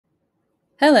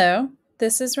Hello,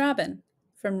 this is Robin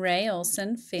from Ray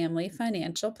Olson Family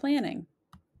Financial Planning.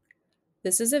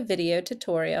 This is a video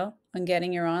tutorial on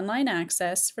getting your online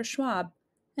access for Schwab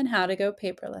and how to go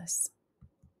paperless.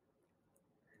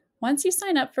 Once you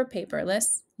sign up for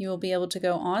Paperless, you will be able to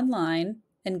go online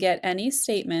and get any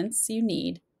statements you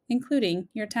need, including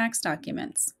your tax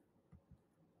documents.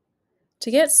 To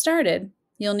get started,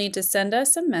 you'll need to send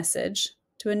us a message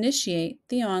to initiate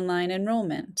the online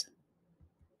enrollment.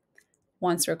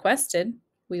 Once requested,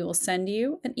 we will send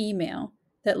you an email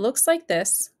that looks like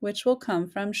this, which will come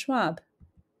from Schwab.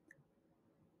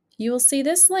 You will see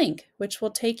this link, which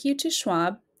will take you to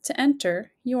Schwab to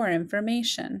enter your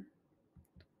information.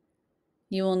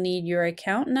 You will need your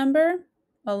account number,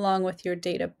 along with your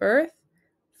date of birth,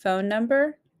 phone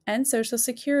number, and social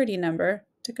security number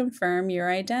to confirm your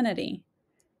identity.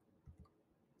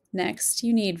 Next,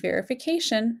 you need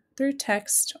verification through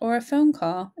text or a phone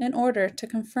call in order to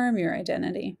confirm your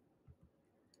identity.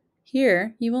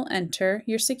 Here, you will enter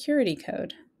your security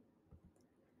code.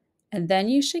 And then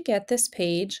you should get this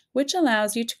page, which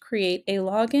allows you to create a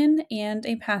login and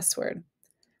a password.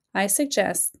 I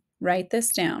suggest write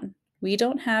this down. We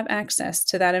don't have access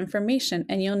to that information,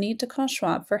 and you'll need to call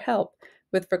Schwab for help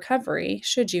with recovery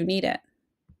should you need it.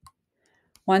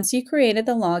 Once you created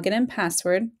the login and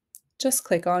password, just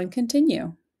click on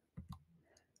Continue.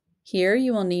 Here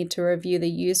you will need to review the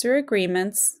user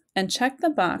agreements and check the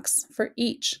box for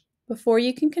each before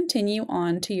you can continue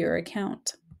on to your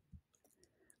account.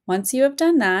 Once you have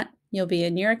done that, you'll be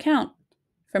in your account.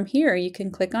 From here, you can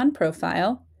click on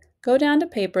Profile, go down to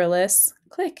Paperless,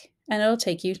 click, and it'll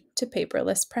take you to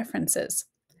Paperless Preferences.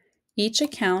 Each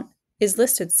account is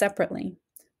listed separately.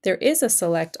 There is a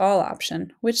Select All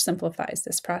option, which simplifies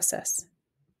this process.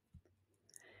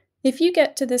 If you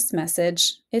get to this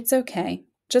message, it's okay.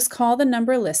 Just call the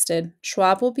number listed.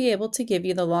 Schwab will be able to give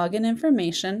you the login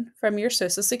information from your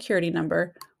social security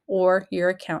number or your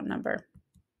account number.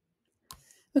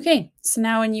 Okay, so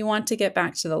now when you want to get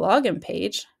back to the login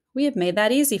page, we have made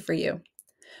that easy for you.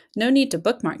 No need to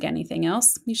bookmark anything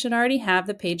else. You should already have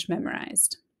the page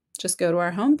memorized. Just go to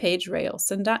our homepage,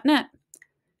 rayolson.net.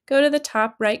 Go to the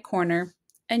top right corner,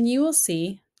 and you will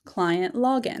see Client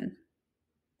Login.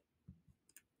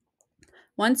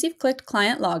 Once you've clicked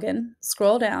Client Login,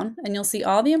 scroll down and you'll see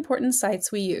all the important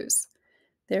sites we use.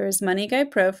 There is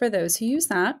MoneyGuide Pro for those who use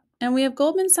that, and we have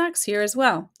Goldman Sachs here as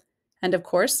well. And of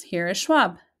course, here is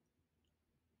Schwab.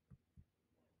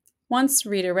 Once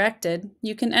redirected,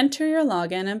 you can enter your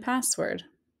login and password.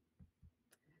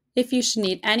 If you should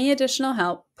need any additional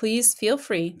help, please feel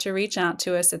free to reach out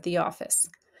to us at the office.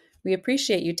 We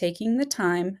appreciate you taking the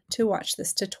time to watch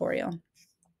this tutorial.